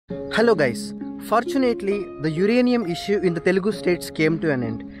Hello guys, fortunately the uranium issue in the Telugu states came to an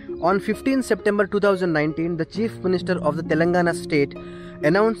end. On 15 September 2019, the Chief Minister of the Telangana state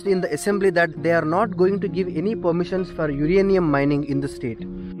announced in the assembly that they are not going to give any permissions for uranium mining in the state.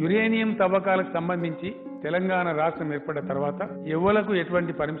 Uranium తవ్వకాలకు సంబంధించి తెలంగాణ రాష్ట్రం ఏర్పడిన తర్వాత ఎవలకు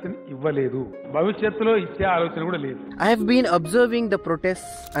ఎటువంటి permission ఇవ్వలేదు, భవిష్యత్తులో ఇచ్చే ఆలోచన కూడా లేదు. I have been observing the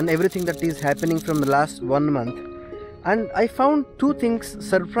protests and everything that is happening from the last 1 month, and I found two things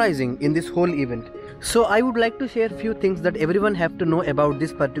surprising in this whole event. So I would like to share few things that everyone have to know about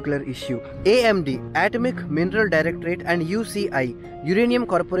this particular issue. AMD, Atomic Mineral Directorate, and UCI, Uranium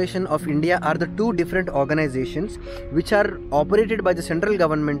Corporation of India, are the two different organizations which are operated by the central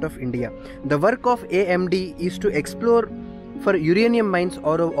government of India. The work of AMD is to explore for uranium mines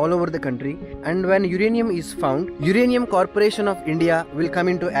all over the country, and when uranium is found, Uranium Corporation of India will come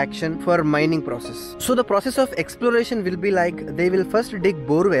into action for mining process. So the process of exploration will be like, they will first dig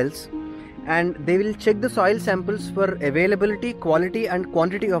bore wells and they will check the soil samples for availability, quality and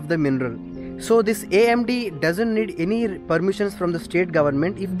quantity of the mineral. So this AMD doesn't need any permissions from the state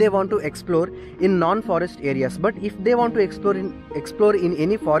government if they want to explore in non-forest areas. But if they want to explore in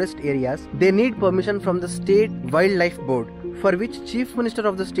any forest areas, they need permission from the state wildlife board, for which Chief Minister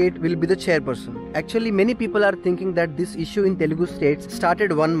of the state will be the chairperson. Actually, many people are thinking that this issue in Telugu states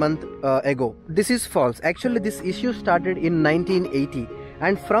started 1 month ago. This is false. Actually, this issue started in 1980,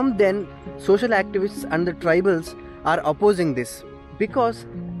 and from then social activists and the tribals are opposing this because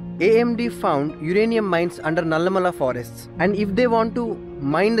AMD found uranium mines under Nallamala forests, and if they want to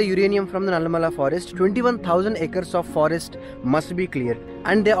mine the uranium from the Nallamala forest, 21,000 acres of forest must be cleared.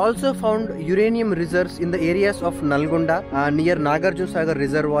 And they also found uranium reserves in the areas of Nalgonda near Nagarjuna Sagar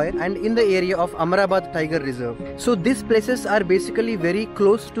Reservoir and in the area of Amarabad Tiger Reserve. So these places are basically very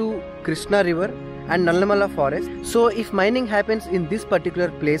close to Krishna River and Nallamala forest. So if mining happens in this particular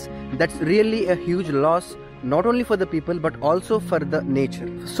place, that's really a huge loss, not only for the people but also for the nature.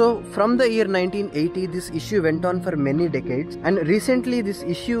 So from the year 1980, this issue went on for many decades, and recently this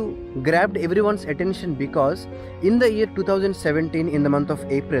issue grabbed everyone's attention because in the year 2017, in the month of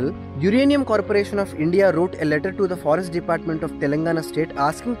April, Uranium Corporation of India wrote a letter to the Forest Department of Telangana state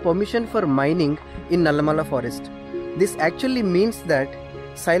asking permission for mining in Nallamala forest. This actually means that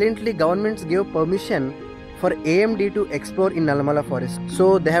silently governments gave permission for AMD to explore in Nallamala forest.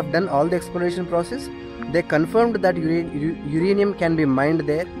 So they have done all the exploration process. They confirmed that uranium can be mined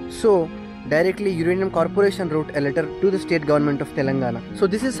there. So directly Uranium Corporation wrote a letter to the state government of Telangana. So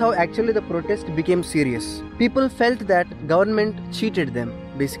this is how actually the protest became serious. People felt that government cheated them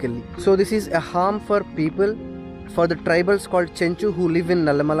basically. So this is a harm for people, for the tribals called Chenchu who live in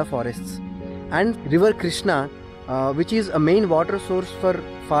Nallamala forests, and River Krishna, which is a main water source for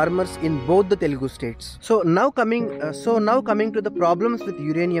farmers in both the Telugu states. So now coming to the problems with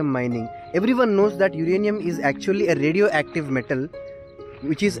uranium mining. Everyone knows that uranium is actually a radioactive metal,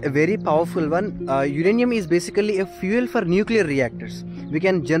 which is a very powerful one. Uranium is basically a fuel for nuclear reactors. We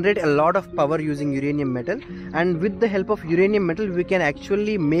can generate a lot of power using uranium metal, and with the help of uranium metal we can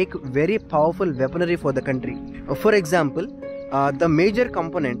actually make very powerful weaponry for the country. For example, the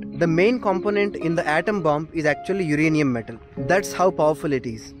main component in the atom bomb is actually uranium metal. That's how powerful it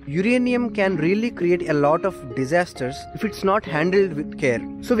is. Uranium can really create a lot of disasters if it's not handled with care.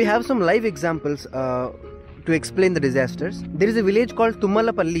 So we have some live examples to explain the disasters. There is a village called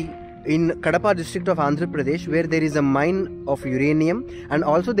Tummalapalli in Kadapa district of Andhra Pradesh where there is a mine of uranium, and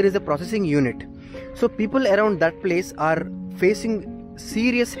also there is a processing unit. So people around that place are facing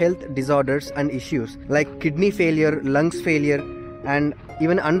serious health disorders and issues like kidney failure, lungs failure, and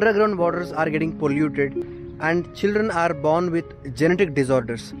even underground waters are getting polluted, and children are born with genetic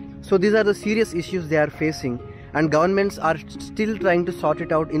disorders. So these are the serious issues they are facing, and governments are still trying to sort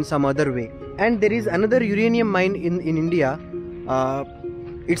it out in some other way. And there is another uranium mine in India.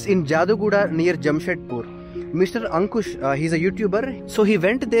 It's in Jadugoda near Jamshedpur. Mr. Ankush, he's a YouTuber, so he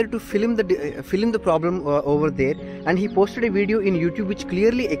went there to film the problem over there, and he posted a video in YouTube which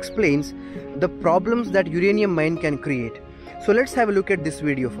clearly explains the problems that uranium mine can create. So let's have a look at this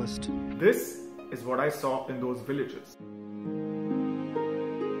video first. This is what I saw in those villages.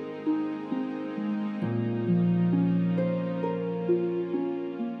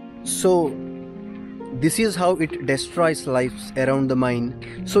 So this is how it destroys lives around the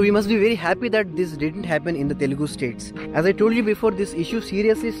mine. So we must be very happy that this didn't happen in the Telugu states. As I told you before, this issue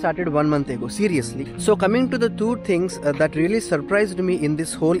seriously started 1 month ago. Seriously. So coming to the two things that really surprised me in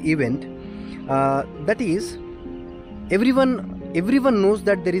this whole event, that is, everyone knows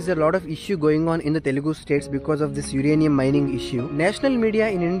that there is a lot of issue going on in the Telugu states because of this uranium mining issue. National media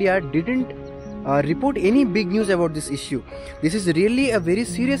in India didn't report any big news about this issue. This is really a very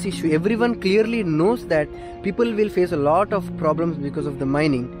serious issue. Everyone clearly knows that people will face a lot of problems because of the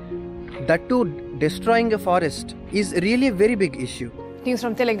mining. That too, destroying a forest is really a very big issue. News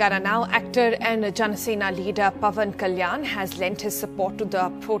from Telangana now. Actor and Janasena leader Pawan Kalyan has lent his support to the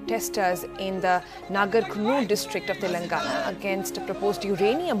protesters in the Nagar district of Telangana against proposed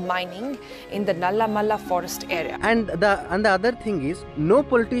uranium mining in the Nallamala forest area. And the other thing is, no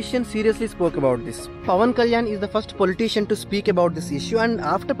politician seriously spoke about this. Pawan Kalyan is the first politician to speak about this issue, and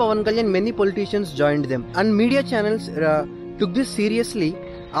after Pawan Kalyan, many politicians joined them. And media channels took this seriously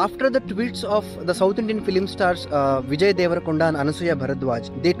after the tweets of the South Indian film stars Vijay Deverakonda and Anasuya Bharadwaj.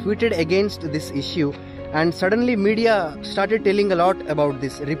 They tweeted against this issue, and suddenly media started telling a lot about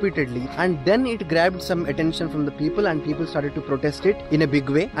this repeatedly, and then it grabbed some attention from the people and people started to protest it in a big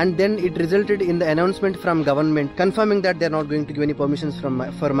way, and then it resulted in the announcement from government confirming that they are not going to give any permissions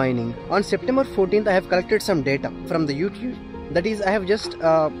for mining. On September 14th, I have collected some data from the YouTube. That is, I have just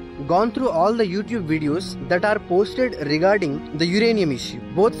gone through all the YouTube videos that are posted regarding the uranium issue,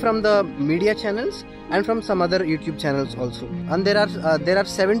 both from the media channels and from some other YouTube channels also. And there are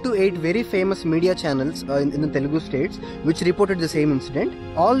 7 to 8 very famous media channels in the Telugu states which reported the same incident.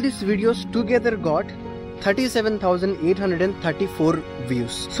 All these videos together got 37,834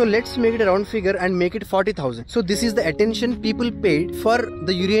 views. So let's make it a round figure and make it 40,000. So this is the attention people paid for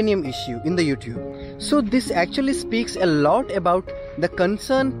the uranium issue in the YouTube. So this actually speaks a lot about the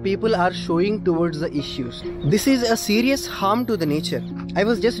concern people are showing towards the issues. This is a serious harm to the nature. I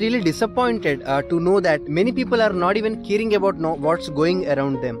was just really disappointed to know that many people are not even caring about what's going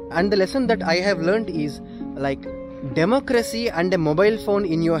around them. And the lesson that I have learned is, like, democracy and a mobile phone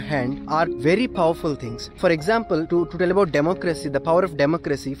in your hand are very powerful things. For example, to tell about democracy, the power of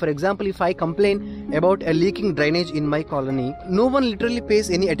democracy, for example, if I complain about a leaking drainage in my colony, no one literally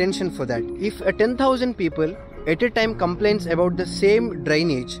pays any attention for that. If 10,000 people at a time complains about the same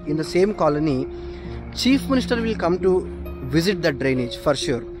drainage in the same colony, Chief Minister will come to visit that drainage for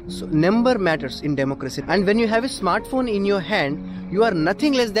sure. So number matters in democracy. And when you have a smartphone in your hand, you are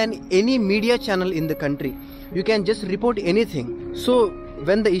nothing less than any media channel in the country. You can just report anything. So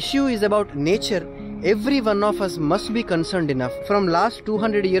when the issue is about nature, every one of us must be concerned enough. From last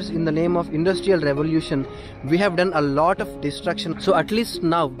 200 years in the name of industrial revolution, we have done a lot of destruction. So at least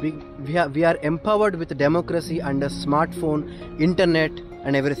now we are empowered with democracy and a smartphone, internet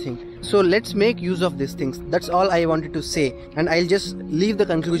and everything. So let's make use of these things. That's all I wanted to say, and I'll just leave the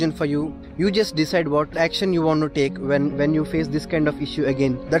conclusion for you. You just decide what action you want to take when you face this kind of issue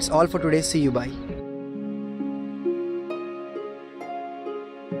again. That's all for today. See you. Bye.